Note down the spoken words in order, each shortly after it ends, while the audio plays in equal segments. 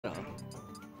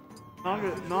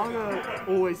Naga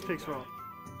always picks rock.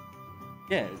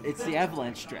 Yeah, it's the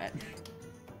avalanche strat.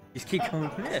 Just keep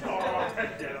coming. Yeah.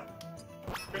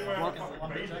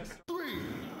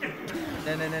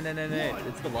 No.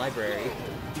 It's the library.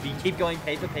 If you keep going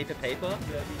paper,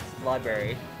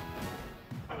 library.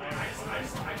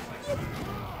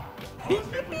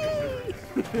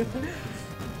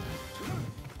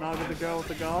 Naga the girl with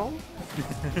the goal.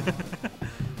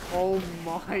 Oh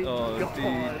my god.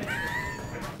 Dude.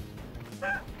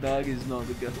 Naga's not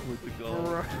the girl with the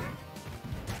goal.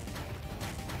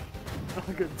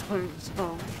 Naga don't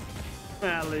jump.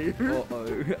 Alley.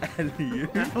 Uh-oh. Alley.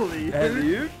 Alley.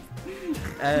 Alley.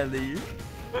 Alley.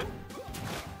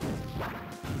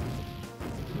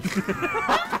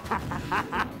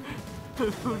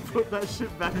 Put that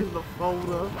shit back in the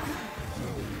folder.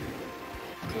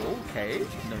 Okay.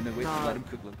 No, wait. Let him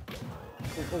cook.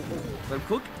 Let him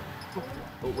cook.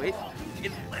 Oh, wait.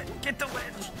 Get the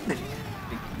wedge.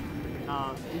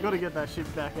 You gotta get that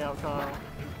shit back out, Kyle.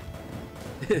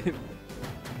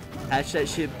 Hatch that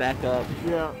shit back up.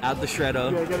 Yeah. Out the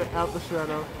shredder. Yeah, get it out the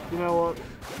shredder. You know what?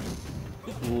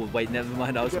 Oh, wait, never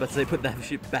mind. I was about to say put that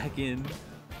shit back in.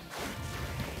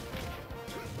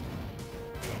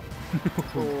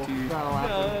 Oh, dude. That'll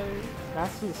happen. No.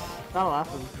 That'll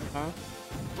happen, huh?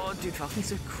 Oh, dude, Falcon's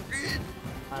so cringe.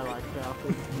 I like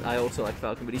Falcon. I also like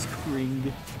Falcon, but he's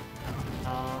cringe.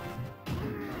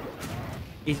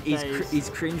 He's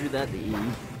cringe without the E.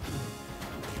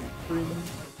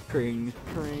 Cringe.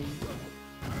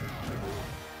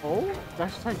 Oh,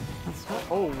 dash attack.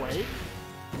 Oh wait.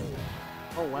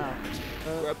 Oh wow.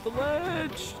 Grab the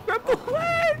ledge. Grab the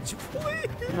ledge, please.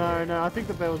 No. I think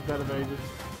the bear was better though. He just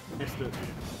missed it.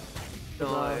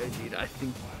 No, dude. I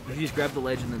think if you just grab the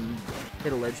ledge and then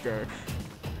hit a ledge dash.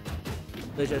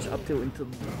 Ledge dash up tilt into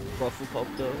the ruffle pop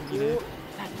though. You know.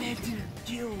 That man didn't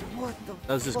kill. What the?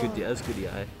 That was just good. Yeah, that was good.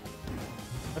 Yeah.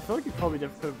 I feel like you probably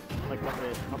never could like up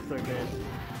there bad.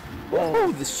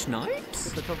 Oh, the snipes?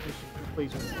 It's a tough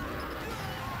completion.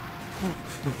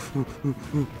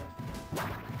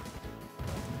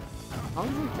 I was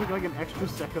gonna take like an extra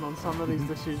second on some of these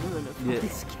decisions and it really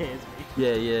scares me.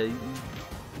 Yeah.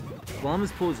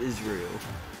 Llama's pause is real.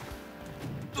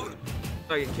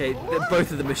 Okay,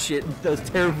 both of them are shit. That was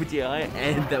terrible DI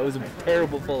and that was a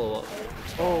terrible follow-up.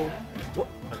 Oh. What?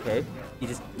 Okay, you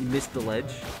missed the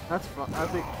ledge. That's fun. I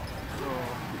think. Oh.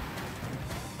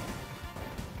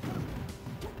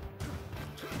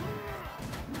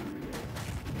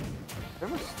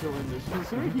 Trevor's still in this.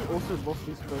 Considering he also lost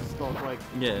his first stock, like.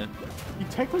 Yeah. He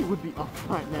technically would be up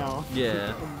right now.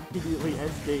 Yeah. Immediately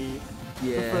SD.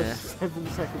 Yeah. The first 7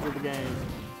 seconds of the game.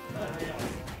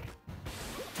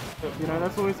 But, you know,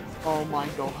 that's always. Oh my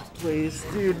god. Please,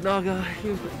 dude, Naga,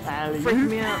 you Alley-oop. freak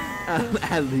me out.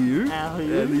 Alley-oop.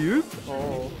 Alley-oop.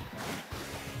 Oh.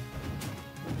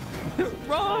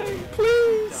 Ryan,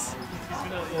 please.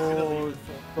 Oh,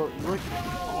 but look.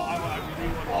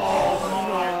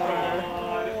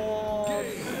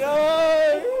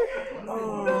 No!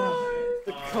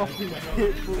 The coughing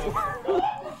pitbull.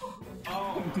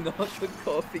 Not the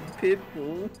coughing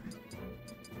pitbull.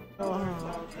 Oh.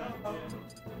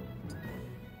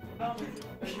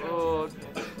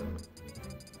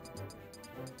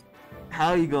 How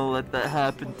are you gonna let that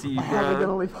happen to you, bro? I'm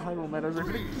gonna leave Hyrule Meadows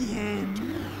again.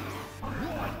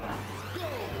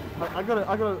 I gotta.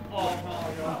 Oh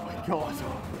my god.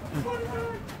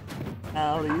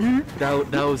 Alley.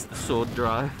 That was the sword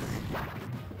drive.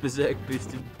 Berserk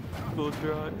boosted sword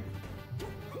drive.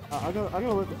 I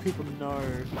gotta let the people know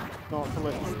not to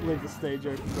leave the stage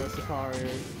open for Lucario.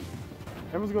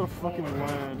 Everyone's gotta fucking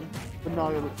learn. The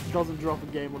Naga doesn't drop a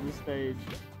game on the stage.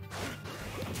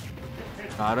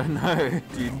 I don't know,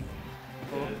 dude.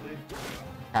 Oh.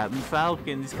 Captain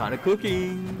Falcon's kinda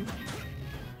cooking.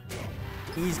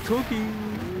 He's cooking.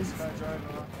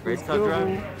 Race car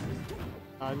drive.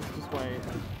 Just wait.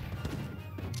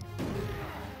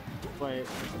 Wait.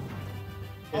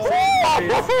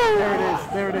 Yes,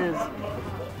 there it is.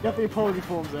 Get the apology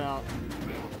forms out.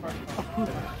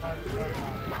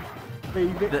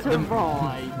 Leave it to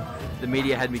right. The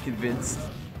media had me convinced.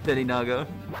 Denny Naga.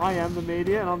 I am the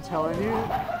media, and I'm telling you,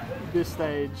 this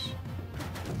stage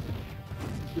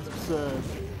is absurd.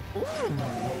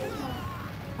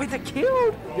 Wait, that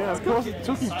killed? Yeah, of course, it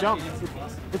took his jump.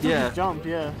 It took his jump,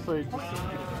 yeah. So it just...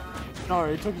 No,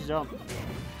 it took his jump.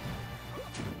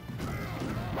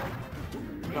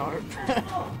 No.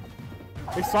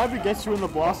 If Cyber gets you in the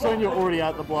blast zone, you're already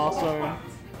at the blast zone.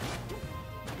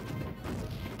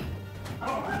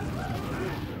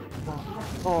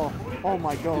 Oh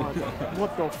my god.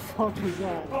 What the fuck was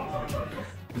that?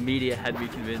 The media had me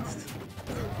convinced.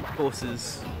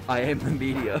 Horses I am the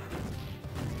media.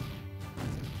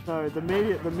 No, the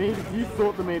media, you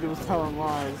thought the media was telling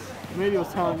lies. The media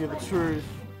was telling you the truth.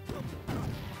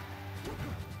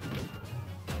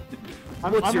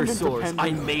 What's your source?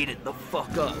 I made it the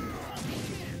fuck up.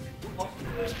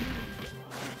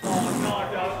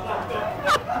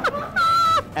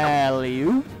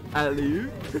 Alley-oop.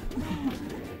 Alley-oop.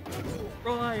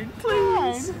 Ryan,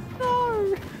 please. Ryan,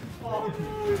 no.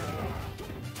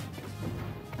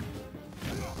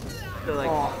 So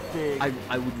like, big.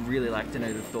 I would really like to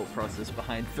know the thought process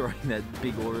behind throwing that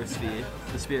big aura sphere,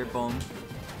 the spirit bomb.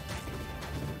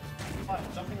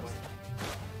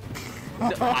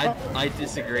 I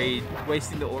disagreed.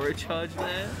 Wasting the aura charge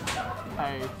there.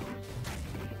 Hey.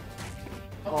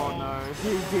 Oh no,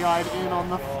 he died in on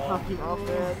the fucking up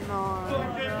there. No.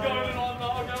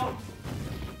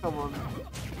 Come on.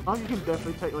 Naga can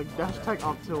definitely take like dash attack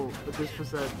up till a this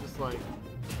percent, just like.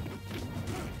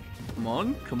 Come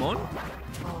on, come on.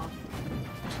 Oh.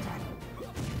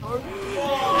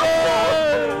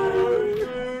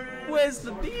 Where's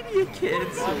the media,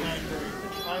 kids?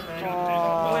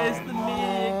 Where's the media?